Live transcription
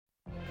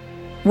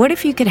What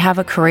if you could have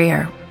a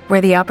career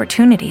where the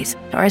opportunities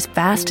are as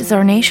vast as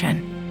our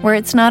nation, where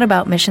it's not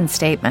about mission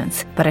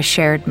statements, but a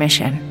shared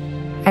mission?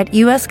 At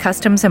U.S.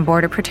 Customs and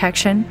Border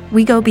Protection,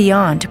 we go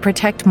beyond to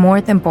protect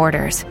more than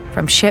borders.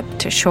 From ship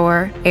to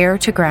shore, air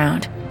to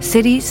ground,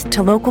 cities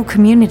to local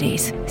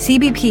communities,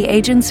 CBP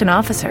agents and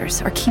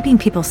officers are keeping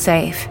people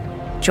safe.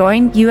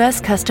 Join U.S.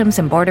 Customs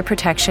and Border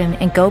Protection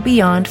and go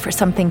beyond for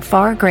something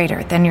far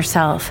greater than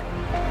yourself.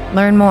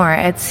 Learn more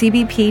at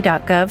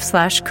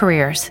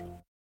cbp.gov/careers.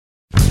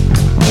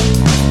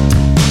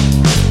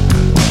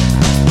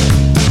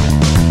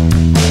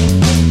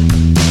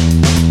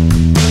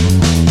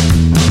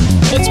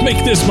 Let's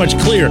make this much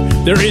clear.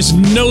 There is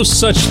no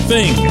such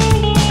thing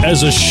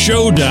as a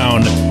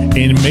showdown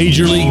in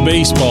Major League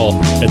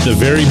Baseball at the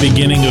very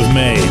beginning of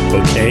May,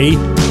 okay?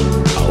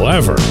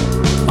 However,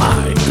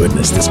 my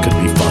goodness, this could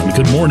be fun.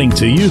 Good morning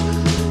to you.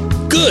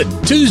 Good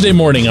Tuesday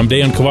morning. I'm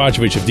Dejan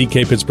Kovacevic of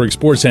DK Pittsburgh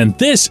Sports, and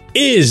this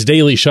is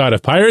Daily Shot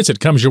of Pirates.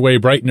 It comes your way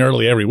bright and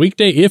early every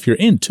weekday. If you're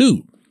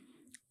into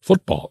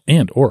football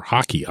and or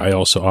hockey, I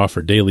also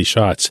offer daily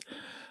shots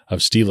of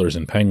Steelers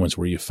and Penguins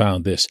where you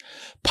found this.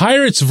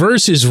 Pirates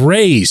versus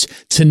Rays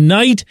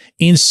tonight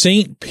in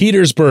St.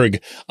 Petersburg.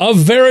 A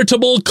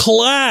veritable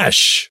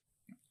clash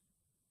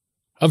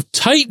of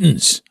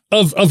titans,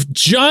 of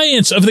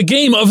giants of the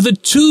game, of the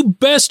two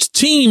best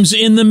teams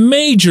in the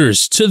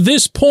majors to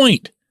this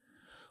point.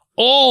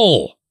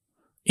 All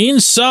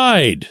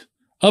inside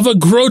of a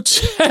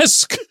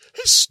grotesque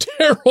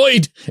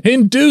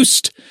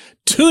steroid-induced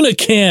tuna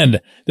can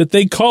that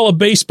they call a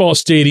baseball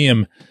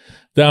stadium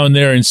down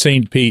there in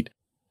St. Pete.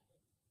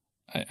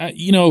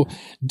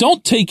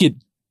 Don't take it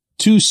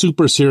too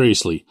super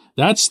seriously.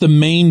 That's the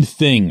main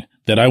thing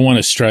that I want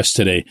to stress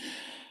today.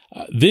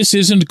 This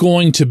isn't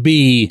going to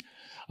be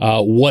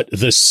what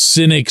the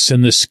cynics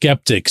and the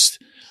skeptics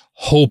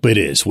hope it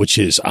is, which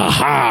is,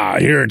 aha,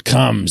 here it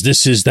comes.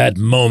 This is that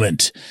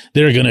moment.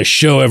 They're going to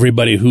show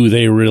everybody who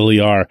they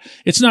really are.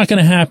 It's not going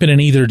to happen in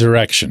either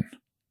direction.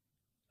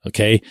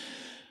 Okay?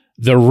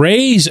 The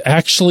Rays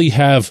actually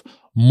have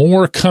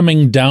more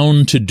coming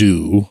down to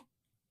do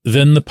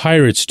than the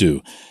Pirates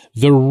do.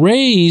 The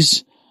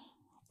Rays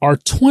are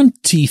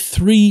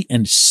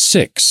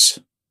 23-6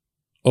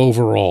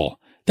 overall.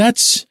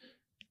 That's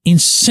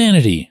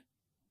insanity.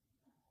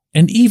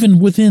 And even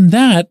within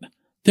that,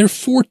 they're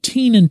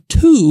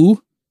 14-2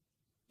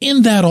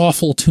 in that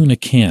awful tuna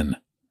can.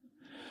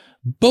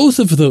 Both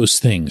of those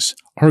things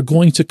are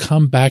going to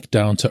come back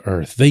down to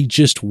earth. They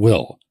just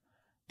will.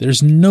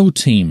 There's no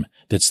team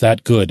that's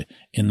that good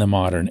in the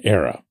modern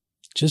era.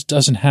 It just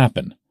doesn't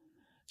happen.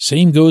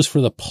 Same goes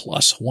for the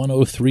plus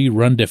 103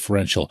 run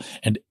differential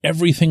and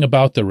everything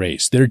about the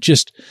Rays.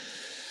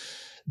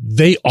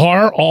 They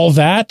are all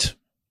that.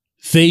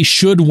 They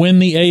should win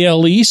the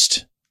AL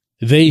East.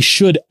 They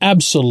should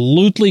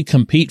absolutely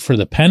compete for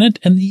the pennant.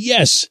 And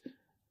yes,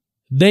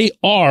 they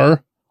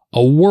are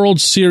a World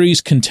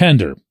Series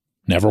contender.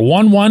 Never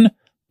won one,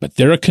 but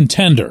they're a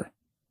contender.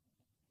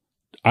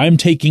 I'm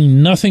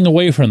taking nothing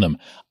away from them.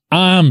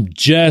 I'm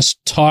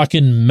just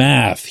talking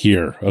math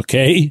here,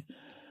 okay?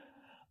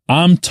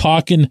 I'm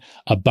talking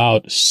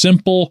about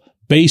simple,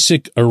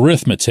 basic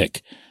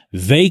arithmetic.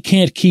 They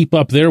can't keep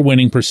up their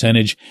winning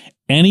percentage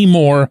any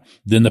more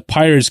than the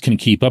Pirates can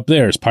keep up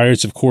theirs.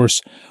 Pirates, of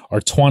course,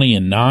 are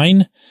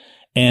 20-9,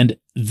 and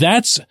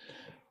that's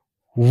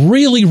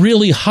really,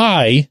 really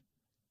high,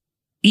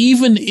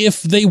 even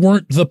if they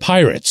weren't the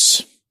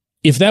Pirates.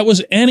 If that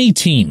was any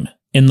team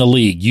in the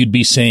league, you'd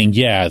be saying,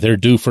 yeah, they're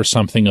due for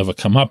something of a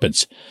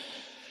comeuppance.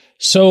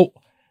 So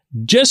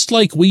just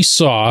like we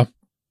saw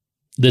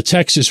the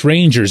Texas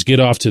Rangers get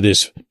off to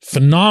this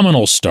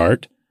phenomenal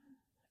start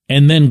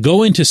and then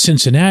go into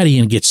Cincinnati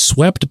and get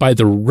swept by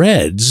the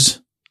Reds,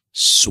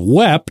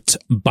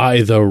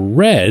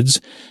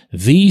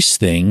 these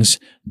things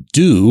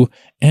do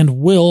and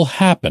will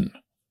happen.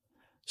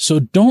 So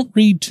don't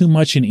read too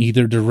much in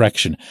either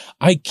direction.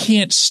 I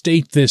can't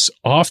state this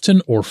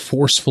often or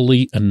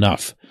forcefully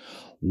enough.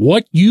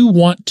 What you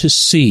want to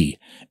see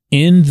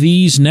in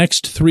these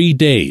next 3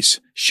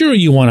 days, sure,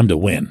 you want them to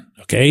win,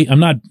 okay?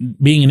 I'm not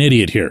being an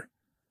idiot here.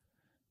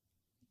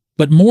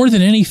 But more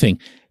than anything,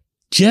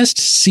 just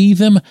see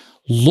them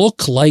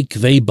look like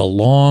they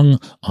belong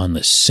on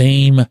the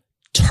same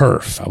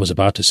turf. I was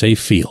about to say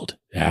field.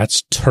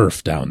 That's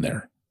turf down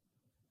there.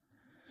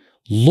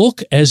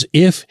 Look as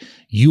if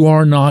you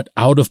are not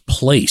out of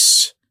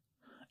place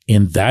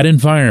in that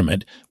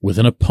environment with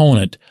an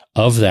opponent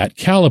of that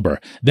caliber.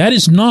 That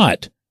is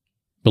not,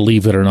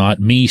 believe it or not,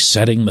 me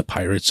setting the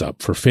Pirates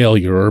up for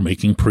failure or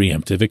making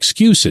preemptive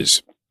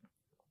excuses.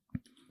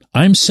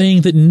 I'm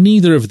saying that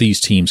neither of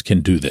these teams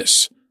can do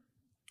this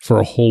for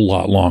a whole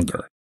lot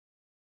longer.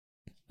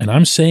 And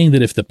I'm saying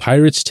that if the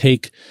Pirates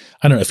take,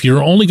 I don't know, if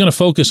you're only going to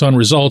focus on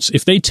results,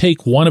 if they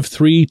take 1 of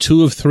 3,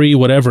 2 of 3,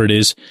 whatever it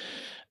is,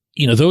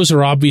 those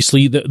are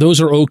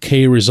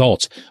okay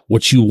results.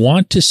 What you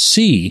want to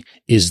see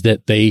is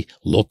that they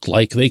look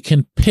like they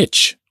can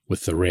pitch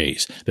with the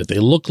Rays, that they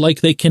look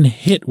like they can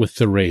hit with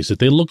the Rays, that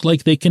they look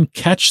like they can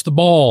catch the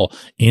ball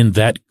in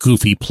that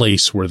goofy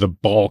place where the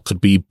ball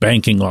could be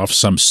banking off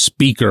some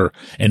speaker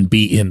and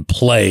be in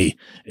play.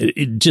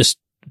 It just,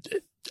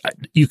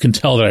 you can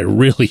tell that I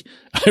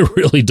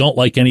really don't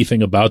like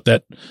anything about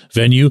that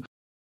venue.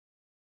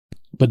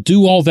 But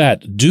do all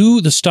that.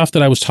 Do the stuff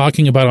that I was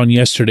talking about on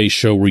yesterday's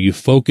show where you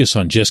focus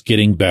on just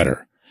getting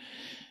better.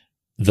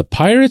 The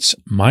Pirates,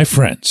 my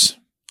friends,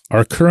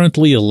 are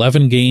currently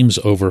 11 games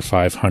over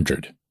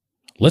 500.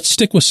 Let's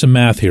stick with some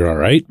math here, all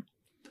right?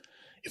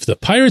 If the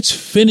Pirates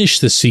finish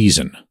the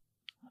season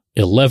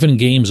 11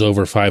 games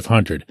over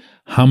 500,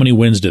 how many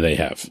wins do they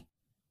have?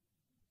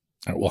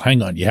 All right, well,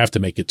 hang on. You have to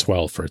make it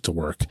 12 for it to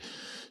work.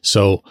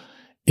 So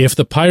if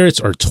the Pirates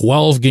are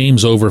 12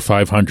 games over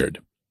 500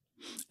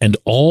 and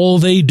all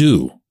they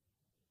do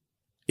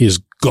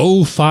is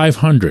go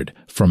 500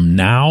 from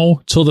now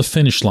till the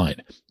finish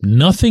line,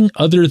 nothing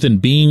other than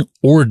being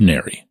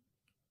ordinary,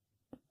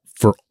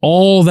 for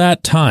all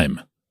that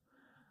time,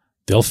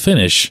 they'll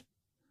finish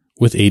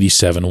with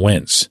 87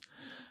 wins.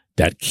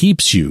 That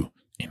keeps you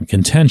in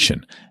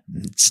contention.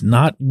 It's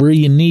not where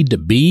you need to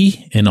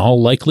be in all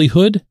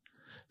likelihood,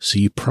 so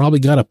you probably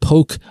got to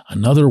poke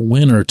another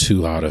win or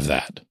two out of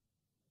that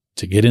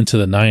to get into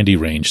the 90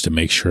 range to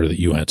make sure that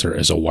you enter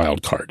as a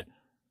wild card.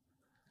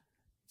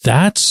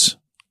 That's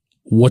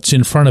what's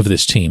in front of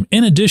this team,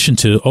 in addition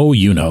to,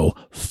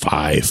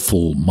 5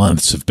 full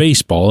months of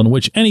baseball in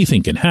which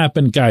anything can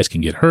happen. Guys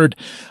can get hurt.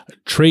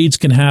 Trades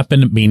can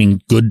happen,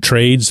 meaning good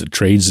trades,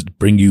 trades that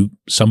bring you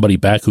somebody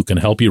back who can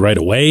help you right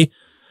away.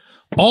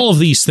 All of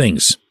these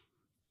things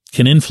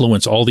can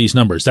influence all these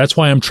numbers. That's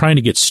why I'm trying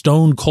to get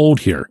stone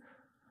cold here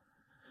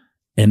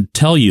and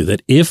tell you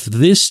that if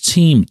this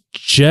team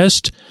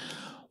just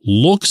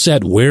looks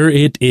at where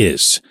it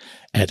is,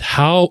 at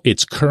how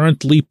it's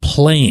currently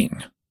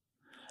playing,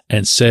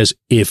 and says,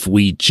 if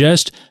we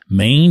just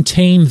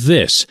maintain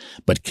this,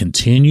 but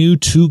continue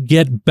to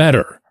get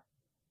better,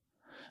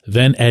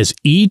 then as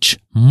each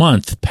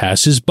month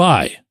passes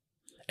by,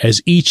 as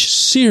each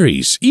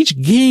series,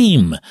 each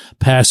game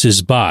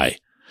passes by,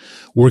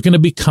 we're going to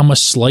become a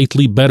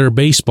slightly better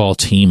baseball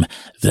team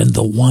than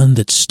the one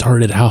that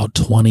started out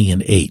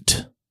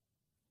 20-8.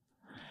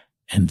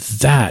 And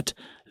that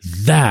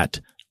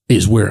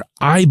is where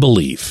I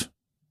believe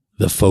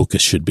the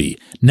focus should be.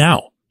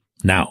 Now,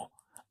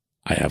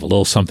 I have a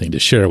little something to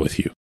share with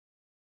you.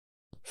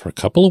 For a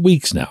couple of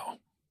weeks now,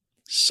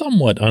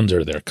 somewhat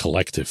under their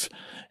collective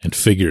and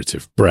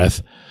figurative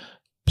breath,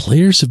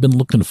 players have been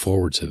looking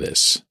forward to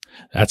this.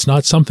 That's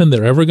not something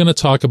they're ever going to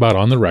talk about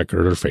on the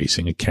record or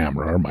facing a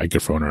camera or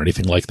microphone or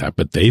anything like that,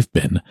 but they've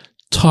been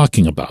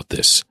talking about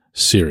this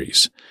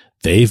series.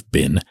 They've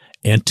been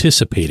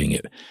anticipating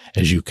it.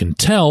 As you can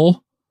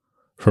tell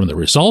from the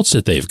results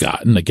that they've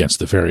gotten against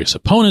the various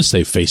opponents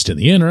they've faced in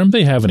the interim,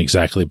 they haven't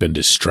exactly been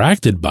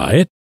distracted by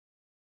it.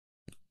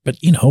 But,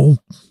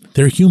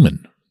 they're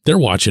human. They're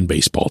watching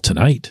baseball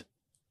tonight.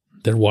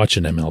 They're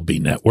watching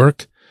MLB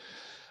Network.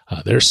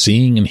 They're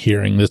seeing and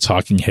hearing the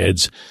talking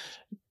heads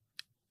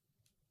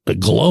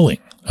glowing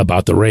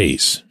about the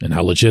Rays and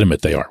how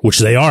legitimate they are, which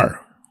they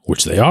are.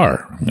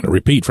 I'm going to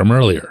repeat from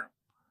earlier.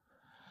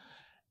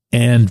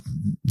 And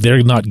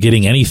they're not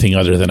getting anything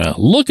other than a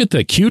look at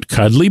the cute,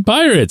 cuddly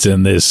Pirates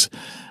in this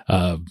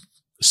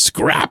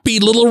scrappy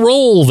little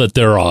role that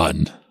they're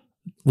on,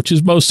 which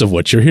is most of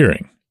what you're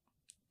hearing.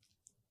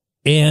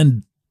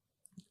 And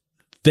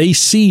they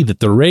see that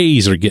the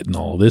Rays are getting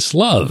all this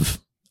love.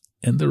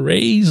 And the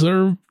Rays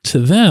are, to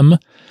them,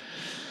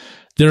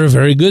 they're a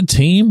very good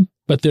team,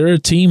 but they're a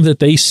team that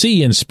they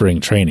see in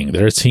spring training.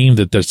 They're a team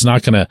that's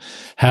not going to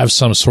have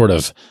some sort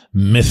of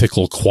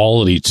mythical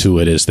quality to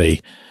it as they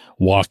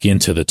walk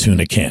into the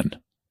tuna can.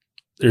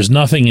 There's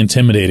nothing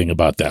intimidating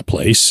about that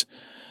place.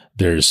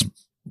 There's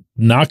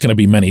not going to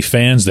be many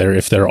fans there.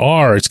 If there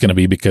are, it's going to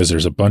be because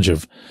there's a bunch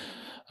of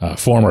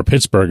former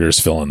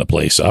Pittsburghers filling the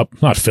place up.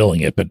 Not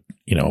filling it, but,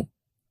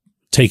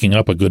 taking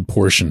up a good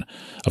portion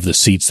of the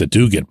seats that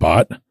do get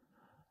bought.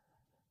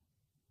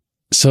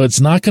 So it's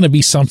not going to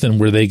be something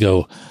where they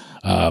go,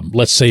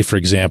 let's say, for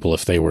example,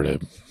 if they were to,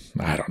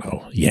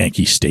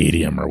 Yankee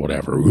Stadium or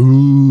whatever.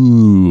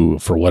 Ooh,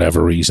 for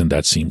whatever reason,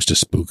 that seems to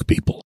spook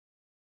people.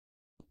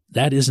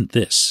 That isn't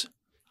this.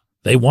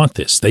 They want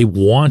this. They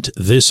want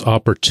this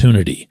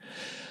opportunity.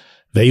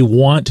 They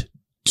want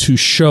to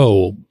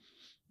show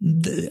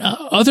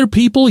other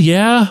people,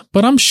 yeah,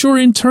 but I'm sure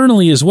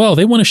internally as well.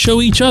 They want to show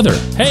each other,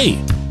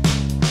 hey,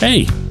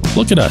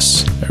 look at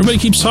us. Everybody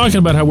keeps talking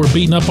about how we're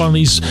beating up on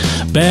these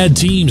bad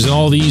teams and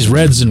all these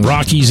Reds and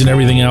Rockies and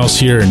everything else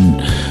here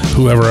and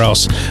whoever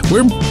else.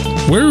 We're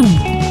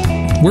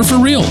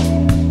for real.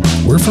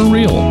 We're for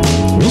real.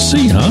 We'll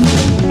see, huh?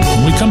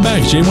 When we come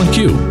back,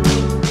 J1Q.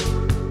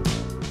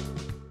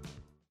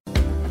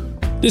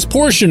 This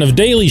portion of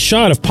Daily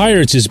Shot of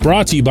Pirates is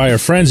brought to you by our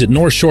friends at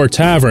North Shore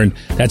Tavern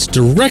that's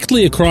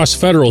directly across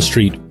Federal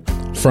Street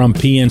from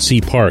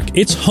PNC Park.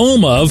 It's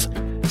home of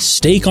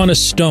Steak on a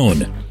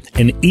Stone,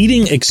 an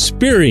eating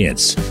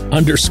experience,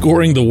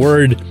 underscoring the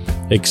word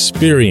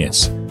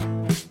experience.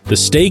 The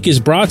steak is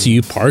brought to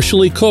you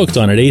partially cooked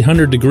on an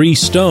 800-degree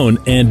stone,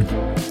 and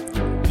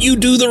you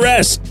do the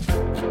rest.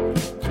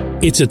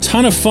 It's a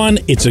ton of fun,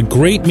 it's a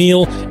great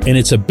meal, and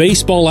it's a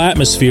baseball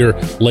atmosphere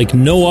like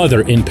no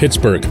other in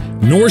Pittsburgh.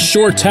 North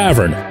Shore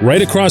Tavern,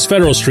 right across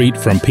Federal Street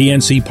from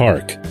PNC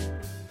Park.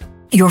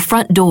 Your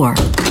front door,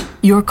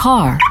 your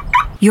car,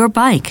 your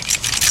bike,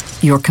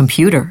 your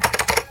computer,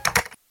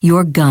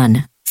 your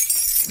gun.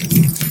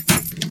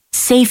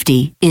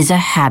 Safety is a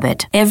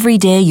habit. Every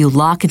day you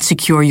lock and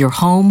secure your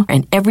home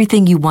and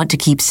everything you want to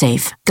keep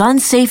safe.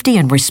 Gun safety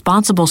and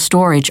responsible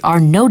storage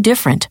are no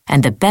different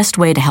and the best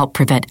way to help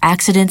prevent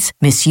accidents,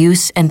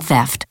 misuse, and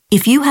theft.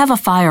 If you have a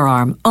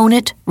firearm, own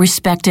it,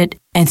 respect it,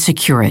 and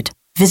secure it.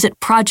 Visit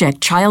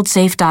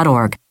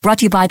ProjectChildSafe.org. Brought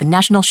to you by the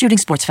National Shooting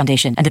Sports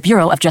Foundation and the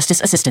Bureau of Justice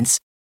Assistance.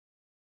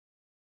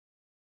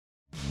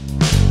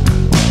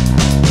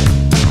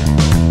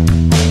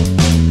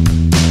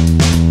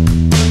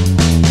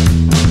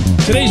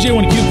 Today's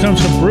J1Q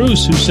comes from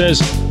Bruce, who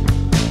says,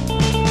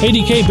 "Hey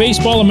DK,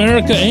 Baseball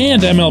America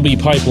and MLB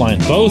Pipeline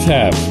both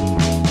have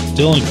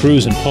Dylan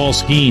Crews and Paul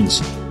Skeens,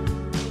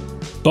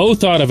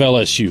 both out of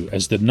LSU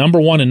as the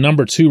number 1 and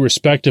number 2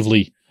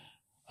 respectively.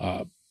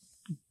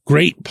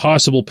 Great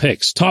possible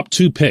picks, top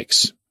 2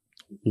 picks.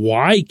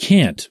 Why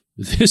can't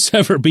this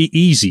ever be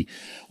easy?"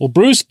 Well,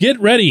 Bruce, get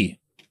ready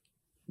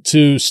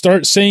to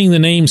start saying the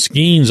name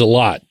Skeens a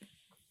lot,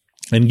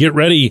 and get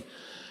ready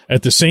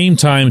at the same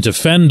time to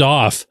fend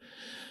off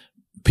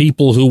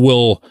people who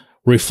will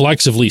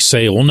reflexively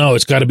say, well, no,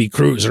 it's got to be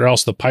Crews or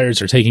else the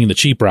Pirates are taking the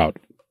cheap route.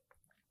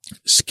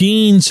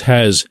 Skeens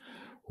has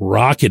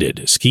rocketed.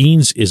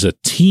 Skeens is a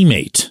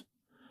teammate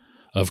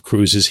of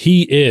Crews's.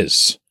 He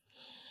is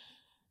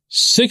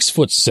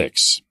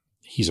 6'6".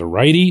 He's a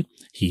righty.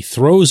 He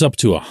throws up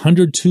to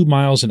 102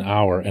 miles an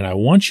hour. And I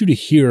want you to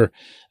hear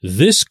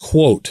this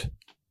quote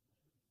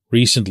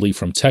recently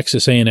from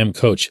Texas A&M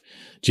coach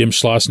Jim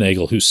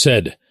Schlossnagle, who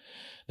said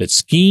that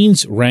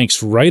Skeens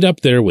ranks right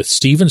up there with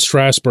Steven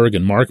Strasburg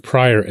and Mark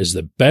Pryor as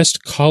the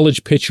best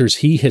college pitchers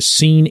he has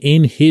seen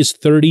in his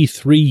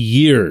 33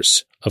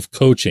 years of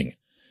coaching.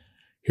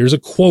 Here's a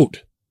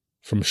quote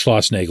from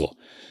Schlossnagle.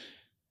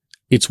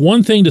 "It's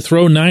one thing to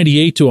throw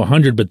 98 to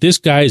 100, but this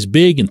guy is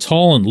big and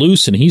tall and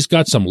loose, and he's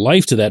got some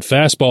life to that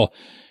fastball.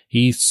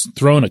 He's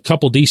thrown a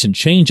couple decent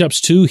changeups,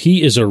 too.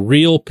 He is a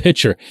real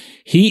pitcher.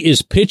 He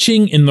is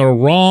pitching in the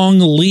wrong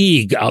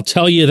league, I'll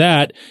tell you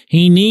that.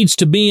 He needs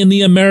to be in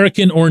the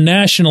American or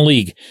National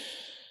League."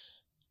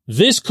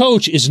 This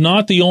coach is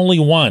not the only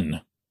one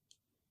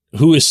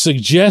who is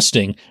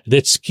suggesting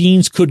that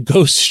Skeens could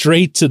go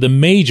straight to the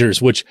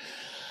majors, which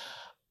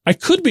I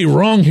could be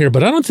wrong here,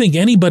 but I don't think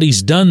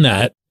anybody's done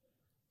that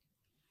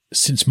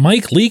since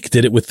Mike Leake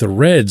did it with the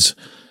Reds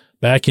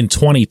back in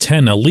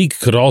 2010. Now, Leake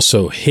could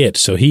also hit,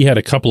 so he had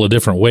a couple of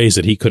different ways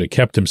that he could have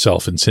kept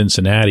himself in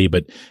Cincinnati,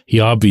 but he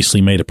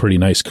obviously made a pretty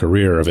nice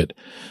career of it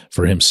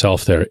for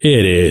himself there.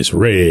 It is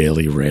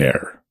really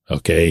rare,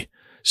 okay?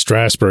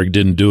 Strasburg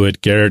didn't do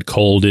it. Garrett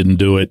Cole didn't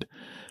do it.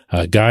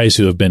 Guys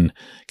who have been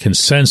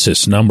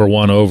consensus number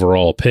 1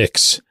 overall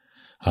picks,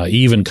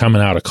 even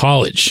coming out of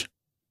college,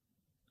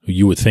 who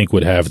you would think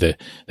would have the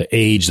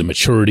age, the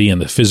maturity,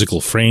 and the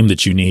physical frame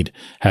that you need,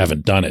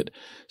 haven't done it.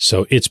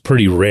 So it's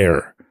pretty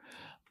rare.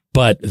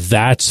 But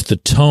that's the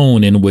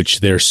tone in which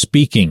they're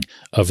speaking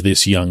of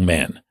this young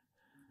man.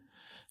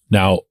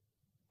 Now,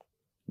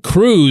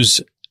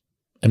 Crews,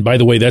 and by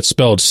the way, that's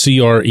spelled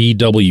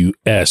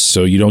Crews,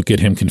 so you don't get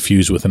him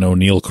confused with an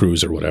O'Neill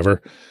Cruz or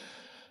whatever.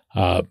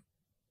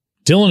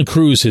 Dylan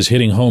Crews is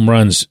hitting home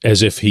runs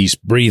as if he's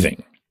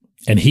breathing,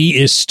 and he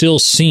is still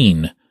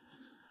seen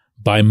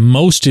by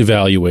most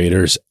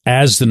evaluators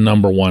as the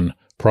number 1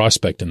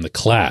 prospect in the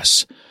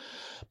class.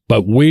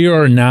 But we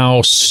are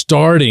now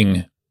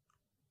starting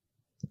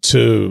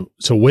to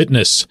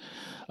witness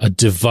a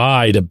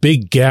divide, a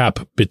big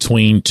gap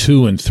between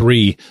 2 and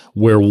 3,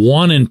 where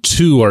 1 and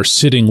 2 are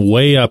sitting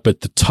way up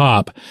at the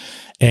top.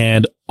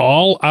 And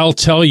all I'll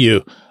tell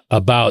you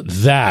about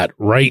that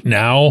right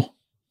now,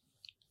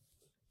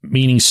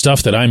 meaning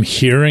stuff that I'm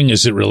hearing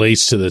as it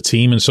relates to the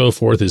team and so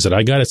forth, is that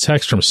I got a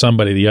text from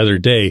somebody the other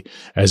day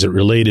as it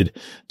related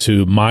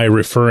to my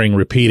referring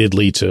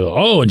repeatedly to,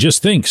 oh, and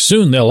just think,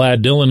 soon they'll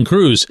add Dylan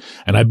Crews.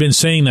 And I've been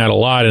saying that a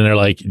lot, and they're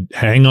like,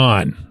 hang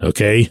on,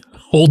 okay?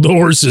 Hold the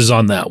horses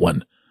on that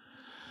one.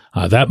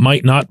 That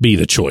might not be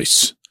the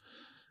choice.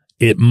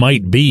 It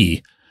might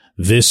be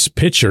this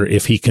pitcher,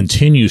 if he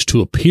continues to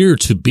appear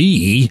to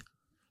be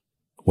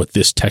what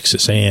this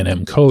Texas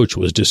A&M coach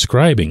was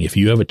describing. If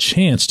you have a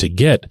chance to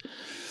get,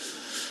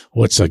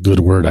 what's a good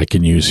word I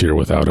can use here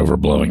without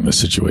overblowing the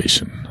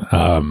situation?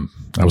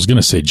 I was going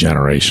to say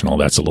generational.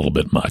 That's a little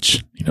bit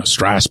much. You know,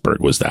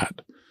 Strasburg was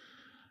that.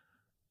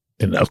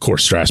 And of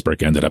course,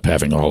 Strasburg ended up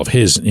having all of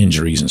his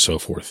injuries and so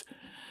forth.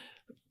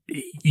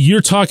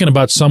 You're talking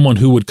about someone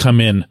who would come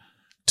in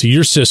to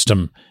your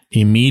system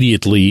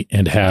immediately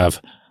and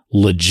have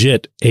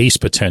legit ace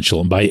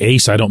potential. And by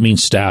ace, I don't mean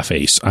staff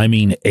ace. I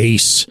mean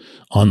ace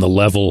on the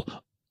level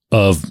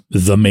of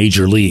the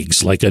major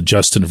leagues, like a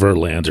Justin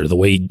Verlander, the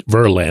way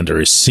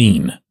Verlander is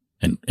seen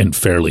and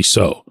fairly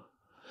so.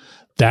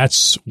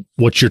 That's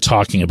what you're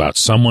talking about,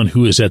 someone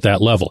who is at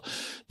that level.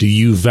 Do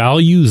you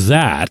value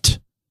that,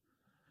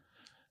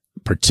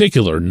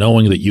 particular,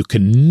 knowing that you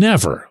can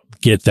never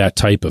get that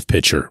type of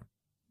pitcher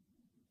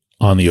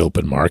on the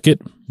open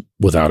market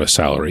without a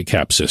salary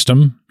cap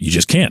system? You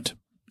just can't.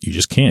 You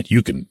just can't.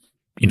 You can,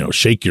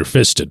 shake your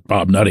fist at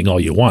Bob Nutting all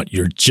you want.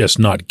 You're just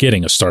not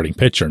getting a starting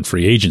pitcher in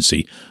free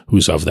agency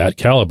who's of that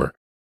caliber.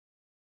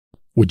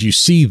 Would you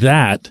see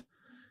that,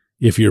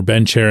 if you're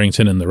Ben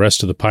Cherington and the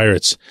rest of the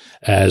Pirates,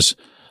 as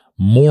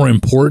more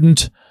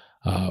important,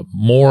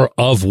 more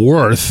of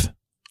worth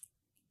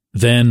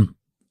than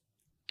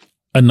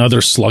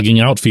another slugging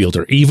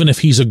outfielder, even if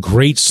he's a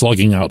great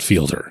slugging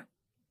outfielder?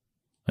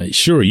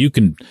 Sure, you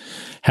can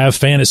have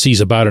fantasies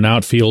about an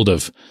outfield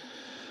of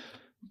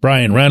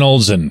Brian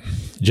Reynolds and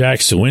Jack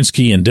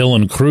Suwinski and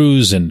Dylan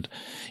Cruz, and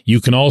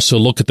you can also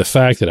look at the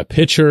fact that a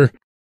pitcher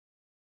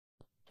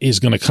is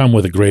going to come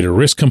with a greater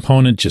risk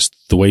component, just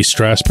the way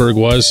Strasburg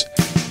was,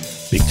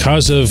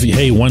 because of,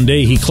 hey, one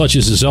day he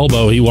clutches his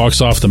elbow, he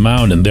walks off the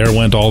mound, and there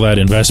went all that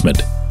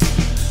investment.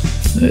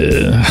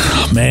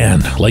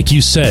 Man, like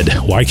you said,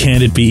 why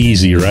can't it be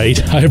easy, right?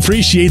 I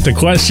appreciate the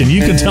question.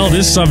 You can tell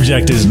this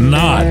subject is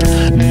not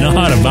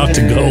about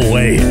to go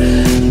away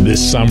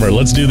this summer.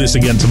 Let's do this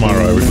again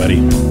tomorrow,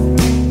 everybody.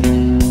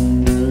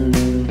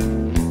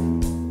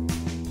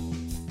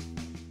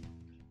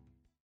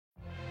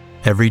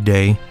 Every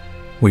day,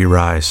 we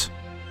rise,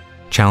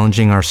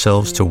 challenging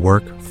ourselves to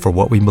work for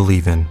what we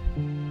believe in.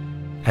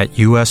 At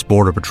U.S.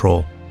 Border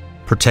Patrol,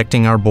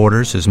 protecting our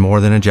borders is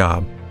more than a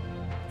job.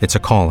 It's a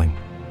calling.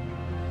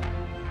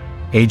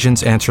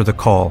 Agents answer the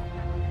call,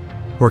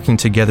 working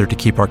together to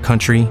keep our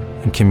country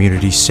and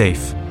communities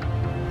safe.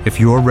 If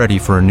you're ready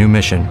for a new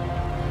mission,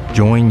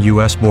 join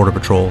U.S. Border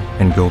Patrol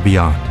and go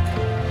beyond.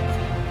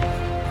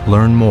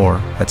 Learn more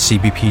at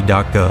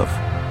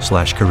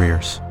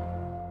cbp.gov/careers.